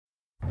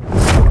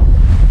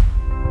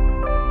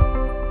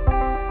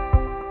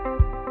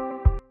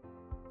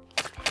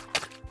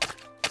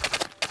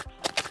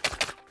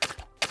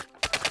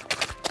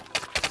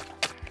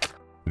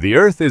The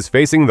Earth is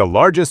facing the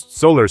largest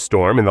solar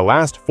storm in the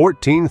last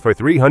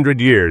 300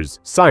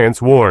 years,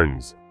 science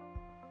warns.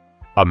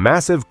 A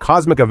massive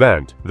cosmic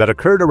event that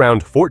occurred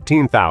around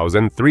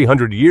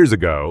 14,300 years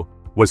ago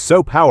was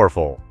so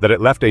powerful that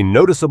it left a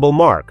noticeable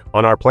mark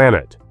on our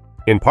planet.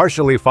 In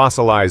partially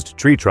fossilized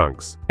tree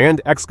trunks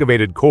and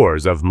excavated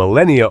cores of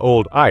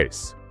millennia-old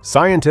ice,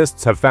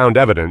 scientists have found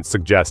evidence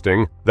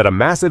suggesting that a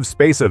massive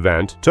space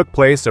event took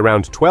place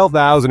around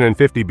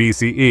 12,050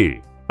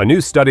 BCE. A new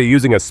study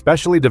using a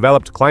specially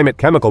developed climate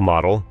chemical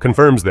model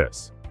confirms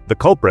this. The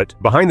culprit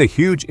behind the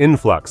huge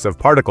influx of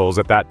particles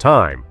at that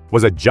time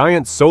was a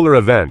giant solar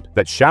event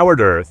that showered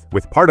Earth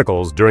with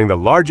particles during the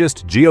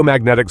largest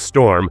geomagnetic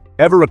storm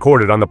ever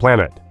recorded on the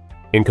planet.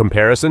 In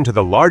comparison to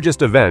the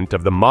largest event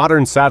of the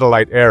modern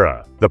satellite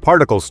era, the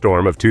particle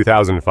storm of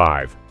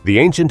 2005, the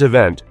ancient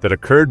event that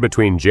occurred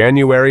between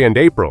January and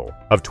April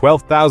of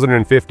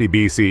 12,050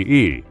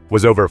 BCE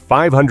was over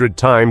 500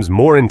 times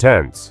more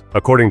intense,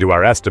 according to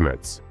our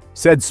estimates,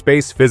 said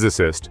space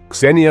physicist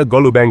Ksenia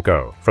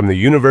Golubenko from the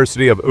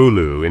University of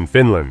Oulu in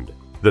Finland.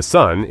 The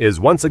Sun is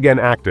once again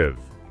active,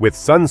 with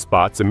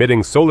sunspots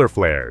emitting solar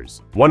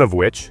flares, one of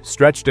which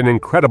stretched an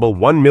incredible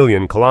 1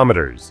 million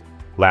kilometers.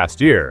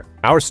 Last year,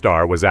 our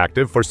star was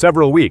active for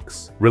several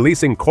weeks,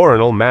 releasing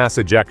coronal mass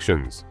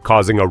ejections,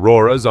 causing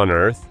auroras on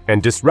Earth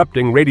and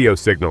disrupting radio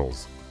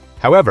signals.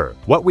 However,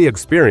 what we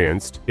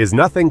experienced is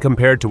nothing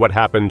compared to what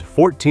happened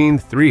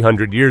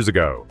 14,300 years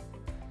ago.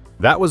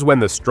 That was when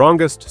the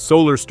strongest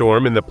solar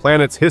storm in the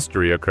planet's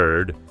history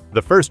occurred,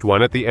 the first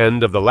one at the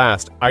end of the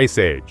last ice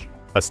age.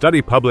 A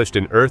study published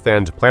in Earth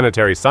and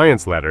Planetary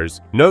Science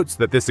Letters notes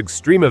that this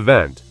extreme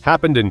event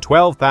happened in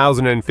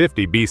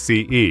 12,050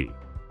 BCE.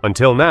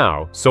 Until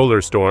now,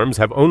 solar storms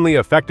have only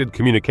affected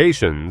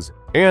communications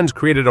and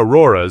created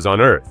auroras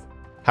on Earth.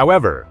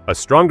 However, a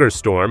stronger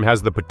storm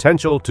has the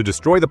potential to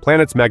destroy the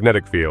planet's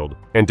magnetic field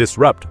and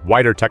disrupt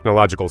wider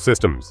technological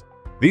systems.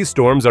 These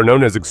storms are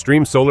known as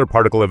extreme solar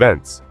particle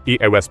events,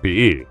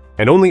 ESPE,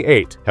 and only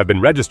 8 have been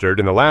registered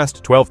in the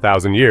last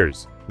 12,000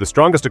 years. The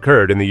strongest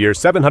occurred in the year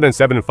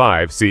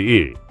 775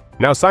 CE.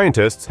 Now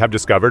scientists have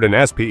discovered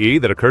an SPE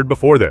that occurred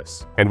before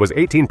this and was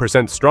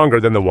 18% stronger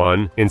than the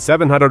one in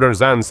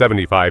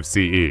 775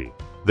 CE.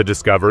 The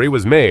discovery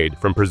was made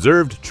from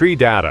preserved tree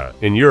data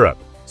in Europe.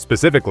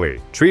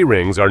 Specifically, tree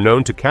rings are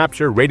known to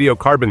capture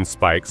radiocarbon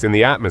spikes in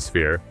the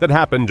atmosphere that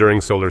happen during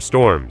solar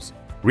storms.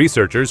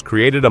 Researchers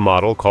created a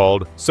model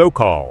called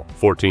SOCOL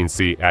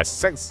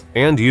 14CS6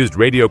 and used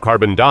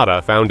radiocarbon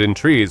data found in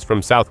trees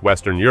from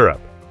southwestern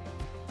Europe.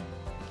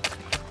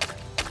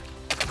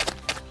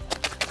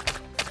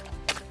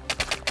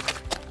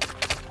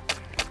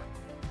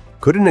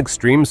 Could an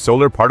extreme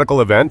solar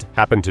particle event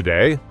happen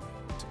today?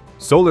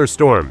 Solar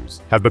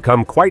storms have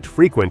become quite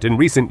frequent in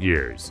recent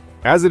years.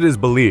 As it is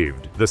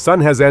believed, the Sun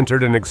has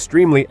entered an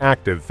extremely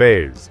active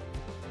phase.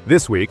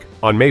 This week,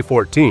 on May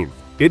 14th,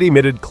 it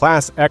emitted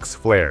Class X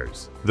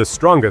flares, the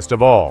strongest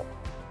of all.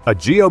 A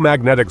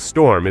geomagnetic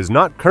storm is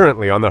not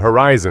currently on the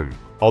horizon,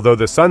 although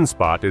the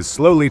sunspot is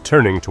slowly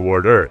turning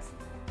toward Earth.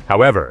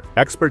 However,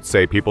 experts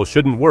say people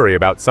shouldn't worry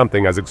about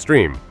something as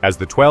extreme as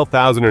the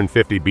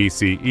 12,050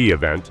 BCE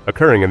event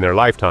occurring in their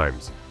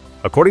lifetimes.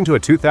 According to a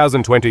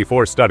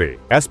 2024 study,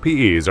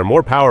 SPEs are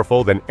more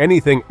powerful than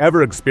anything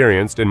ever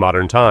experienced in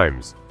modern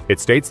times. It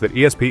states that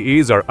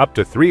ESPEs are up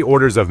to 3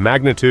 orders of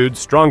magnitude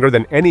stronger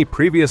than any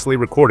previously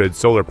recorded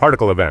solar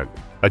particle event.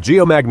 A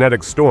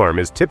geomagnetic storm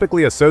is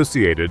typically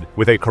associated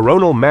with a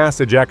coronal mass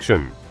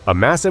ejection, a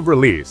massive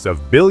release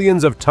of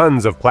billions of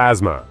tons of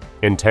plasma,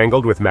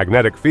 entangled with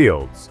magnetic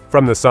fields,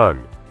 from the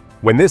Sun.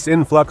 When this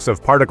influx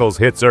of particles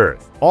hits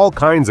Earth, all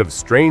kinds of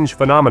strange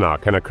phenomena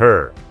can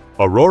occur.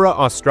 Aurora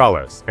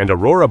australis and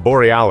aurora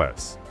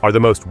borealis are the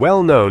most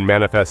well-known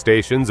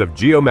manifestations of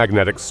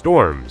geomagnetic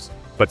storms,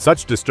 but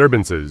such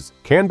disturbances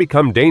can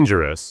become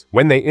dangerous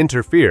when they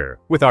interfere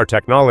with our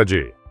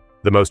technology.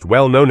 The most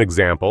well-known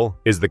example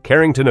is the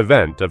Carrington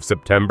event of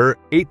September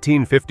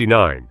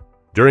 1859,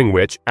 during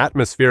which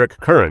atmospheric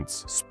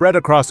currents spread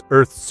across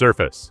Earth's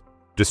surface,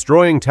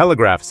 destroying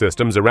telegraph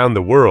systems around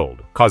the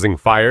world, causing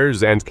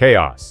fires and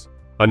chaos.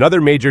 Another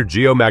major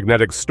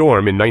geomagnetic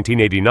storm in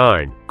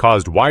 1989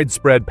 caused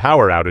widespread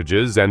power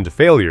outages and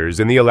failures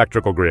in the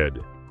electrical grid.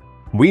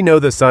 We know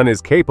the Sun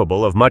is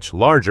capable of much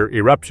larger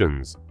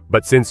eruptions,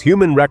 but since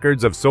human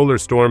records of solar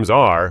storms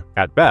are,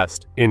 at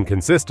best,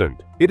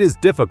 inconsistent, it is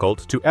difficult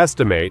to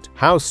estimate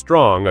how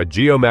strong a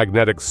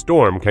geomagnetic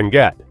storm can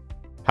get.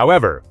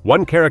 However,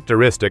 one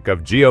characteristic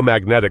of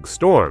geomagnetic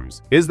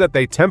storms is that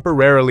they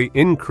temporarily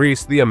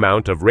increase the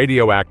amount of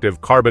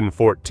radioactive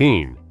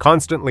carbon-14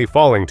 constantly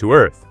falling to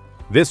Earth.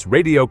 This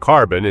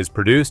radiocarbon is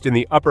produced in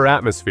the upper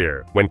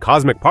atmosphere when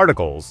cosmic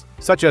particles,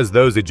 such as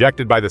those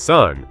ejected by the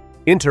Sun,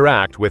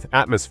 interact with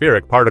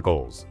atmospheric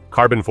particles.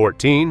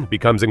 Carbon-14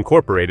 becomes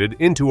incorporated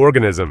into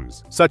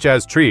organisms, such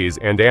as trees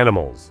and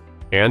animals.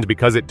 And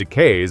because it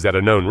decays at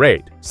a known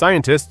rate,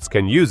 scientists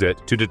can use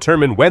it to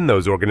determine when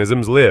those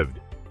organisms lived.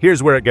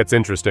 Here's where it gets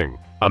interesting.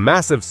 A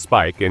massive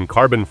spike in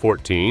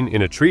carbon-14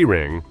 in a tree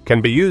ring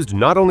can be used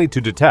not only to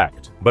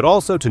detect, but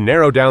also to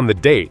narrow down the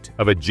date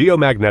of a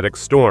geomagnetic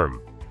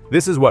storm.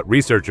 This is what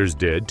researchers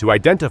did to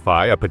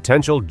identify a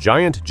potential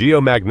giant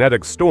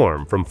geomagnetic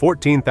storm from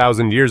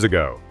 14,000 years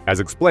ago,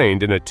 as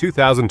explained in a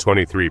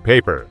 2023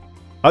 paper.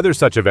 Other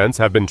such events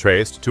have been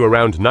traced to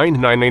around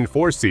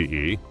 9994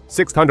 CE,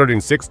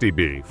 660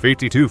 B,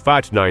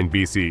 5259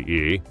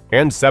 BCE,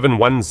 and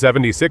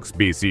 7176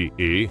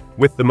 BCE,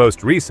 with the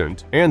most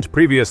recent, and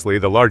previously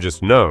the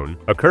largest known,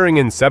 occurring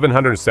in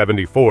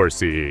 774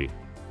 CE.